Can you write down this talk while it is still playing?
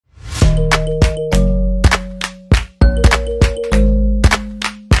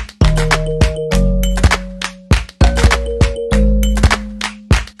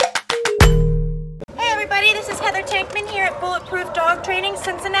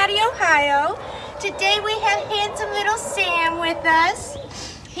Cincinnati, Ohio. Today we have handsome little Sam with us.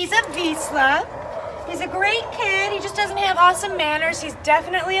 He's a Vizsla. He's a great kid. He just doesn't have awesome manners. He's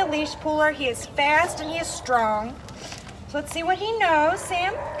definitely a leash puller. He is fast and he is strong. So let's see what he knows.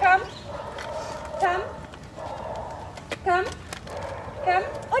 Sam, come. Come. Come. Come.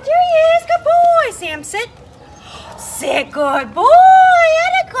 Oh, there he is. Good boy. Sam, sit. Sit, good boy.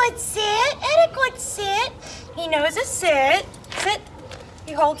 And a good sit. And a good sit. He knows a sit. Sit.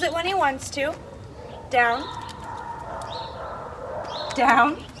 He holds it when he wants to. Down.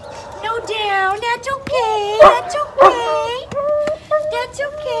 Down. No, down. That's okay. That's okay. That's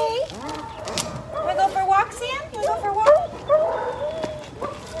okay. Wanna go for a walk, Sam? Wanna go for a walk?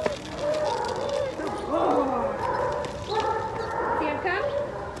 Sam, come.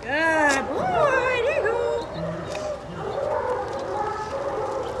 Good boy. There you go.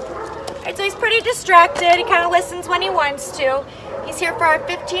 Alright, so he's pretty distracted. He kind of listens when he wants to. He's here for our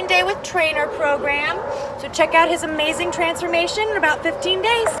 15-day with trainer program. So check out his amazing transformation in about 15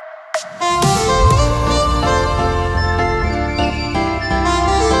 days.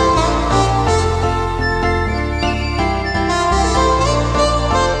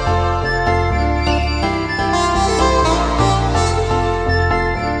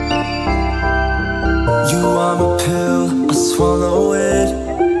 You are my pill, I swallow it.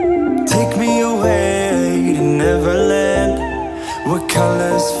 Take me away to Neverland, where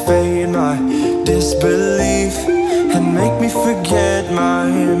colors fade my disbelief and make me forget my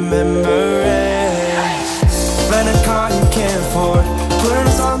memories. Rent a car you can't afford, put on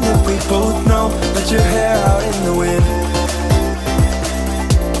a song that we both know. Let your hair out in the wind,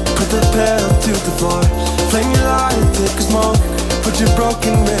 put the pedal to the floor, flame your light and take a smoke. Put your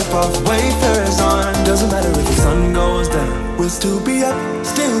broken rip-off wafers on. Doesn't matter if the sun goes down, we'll still be up,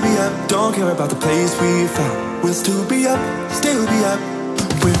 still be up. Don't care about the place we found, we'll still be up, still be up.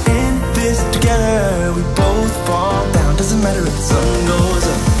 We're in this together, we both fall down. Doesn't matter if the sun goes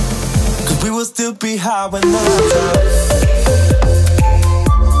up, cause we will still be high when the lights out.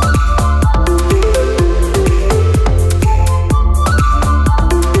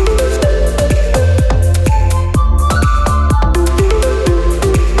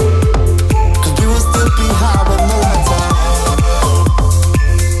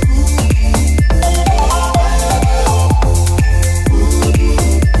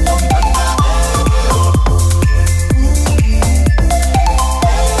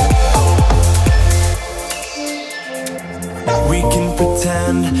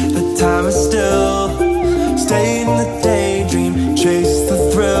 The time is still, stay in the daydream, chase the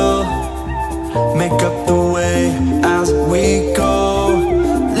thrill, make up the way as we go,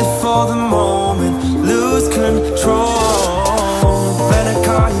 live for the moment, lose control. Rent a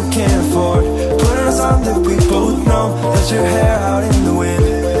car you can't afford, put on a song that we both know. Let your hair out in the wind,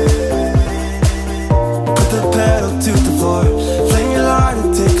 put the pedal to the floor, flame your light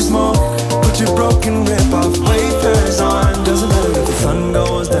and take a smoke. Put your broken rip-off wafers on. Doesn't matter if the sun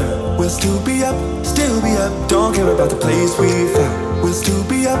goes down, we'll still be up, still be up. Don't care about the place we found, we'll still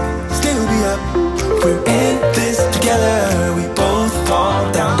be up, still be up. We're in this together, we both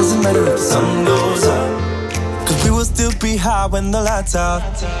fall down. Doesn't matter if the sun goes up, cause we will still be high when the lights out.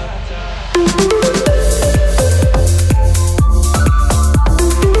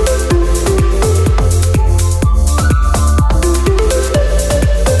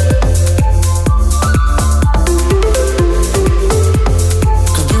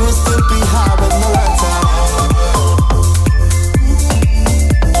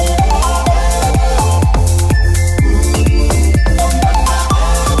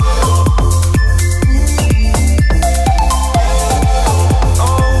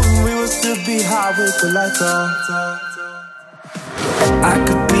 I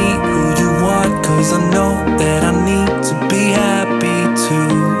could be who you want, cause I know that I need to be happy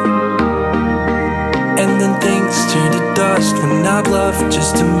too. And then things turn to dust when I bluff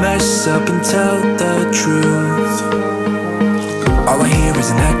just to mess up and tell the truth. All I hear is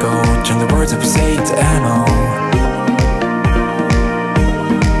an echo, turn the words that we say to ammo.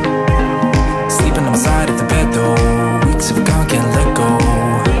 Sleeping on the side of the bed though, weeks of gone, can't let go.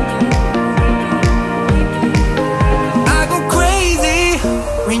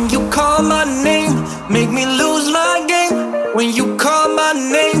 When you call my name, make me lose my game. When you call my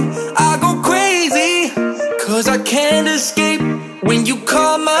name, I go crazy, cause I can't escape. When you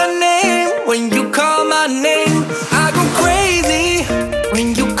call my name, when you call my name, I go crazy.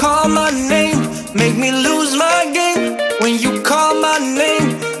 When you call my name, make me lose my game. When you call my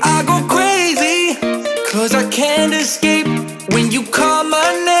name, I go crazy, cause I can't escape. When you call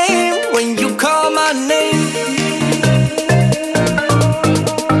my name, when you call my name.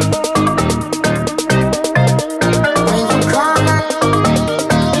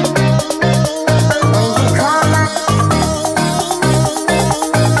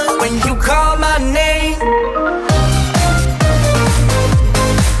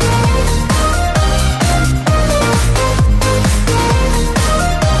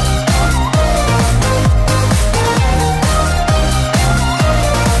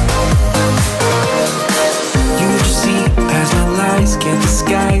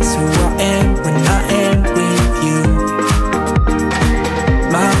 realize who I am when I am with you.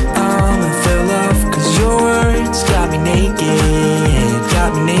 My armor fell off cause your words got me naked,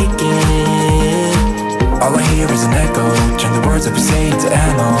 got me naked. All I hear is an echo, turn the words that we say into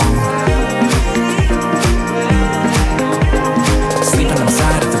ammo. Sleeping on the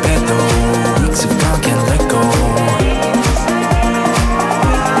side of the bed though, weeks of gone, can't let go.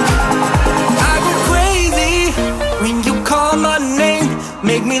 I go crazy when you call my name,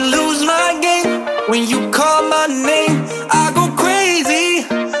 make me lose my game. When you call my name, I go crazy,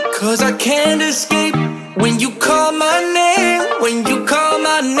 cause I can't escape. When you call my name, when you call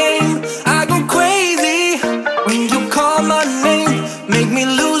my name, I go crazy. When you call my name, make me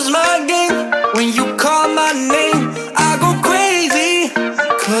lose my game. When you call my name, I go crazy,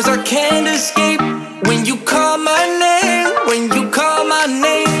 cause I can't escape. When you call my name, when you call my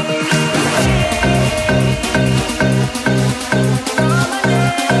name.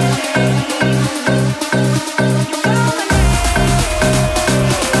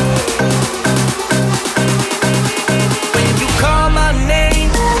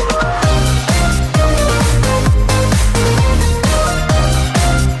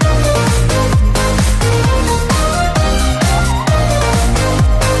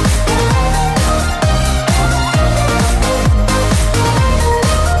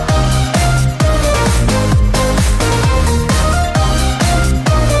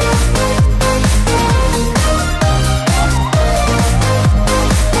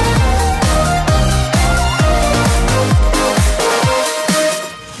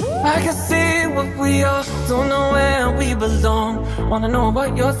 Wanna know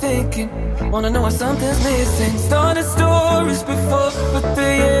what you're thinking, wanna know if something's missing. Started stories before, but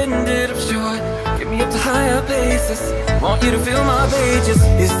they ended up short. Get me up to higher places, want you to fill my pages.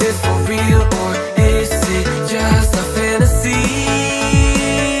 Is this for real or is it just a fantasy?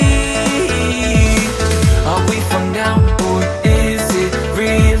 Are we for now or is it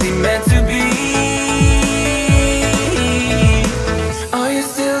really meant to be? Are you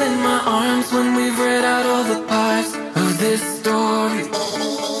still in my arms when we've read out all the parts of this story?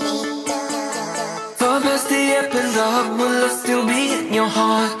 Far past the epilogue, will I still be in your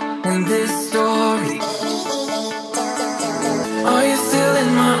heart in this story? Are you still in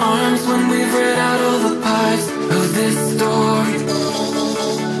my arms when we've read out all the parts of this story?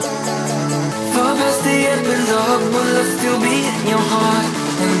 Far past the epilogue, will I still be in your heart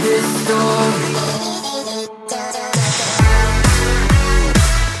in this story?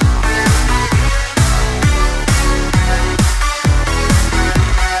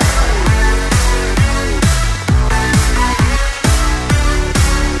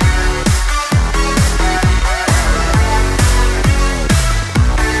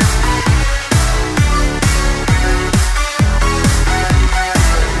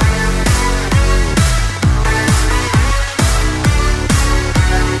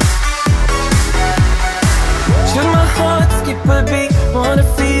 Wanna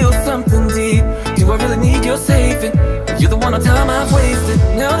feel something deep. Do I really need your saving? You're the one on time I've wasted.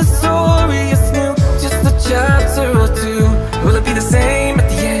 Now the story is new, just a chapter or two. Will it be the same at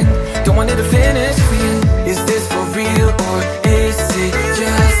the end? Don't want it to finish if we end. Is this for real or is it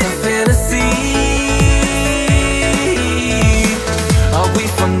just a fantasy? Are we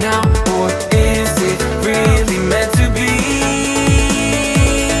for now or is it really meant to be?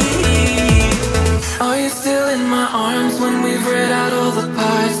 Are you still in my arms when we've read out all the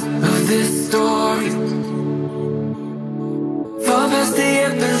parts of this story? Far past the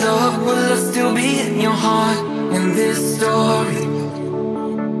epilogue, will I still be in your heart in this story?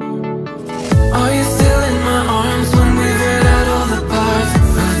 Are you still in my arms when we've read out all the parts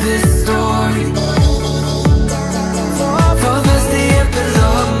of this story? Far past the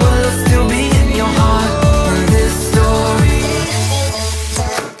epilogue, will I still be in your heart in this story?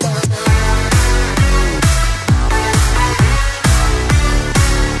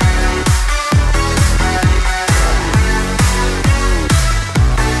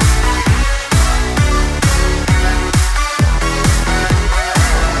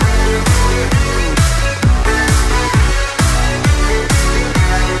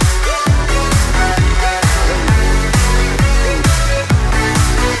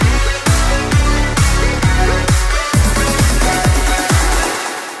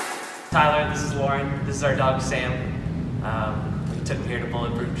 This is our dog Sam. We took him here to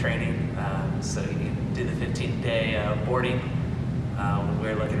Bulletproof Training so he can do the 15-day boarding. When we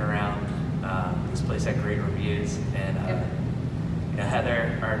were looking around, this place had great reviews, and you know,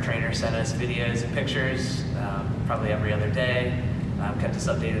 Heather, our trainer, sent us videos and pictures probably every other day. Kept us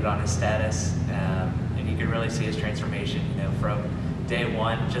updated on his status, and you could really see his transformation. You know, from day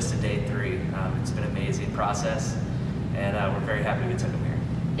 1 just to day 3. It's been an amazing process, and we're very happy we took him here.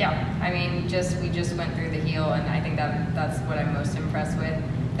 Yeah, I mean, we just went through the heel, and I think that's what I'm most impressed with,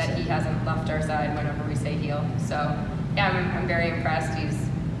 that he hasn't left our side whenever we say heel. So yeah, I'm very impressed.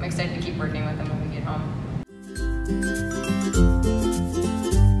 I'm excited to keep working with him when we get home.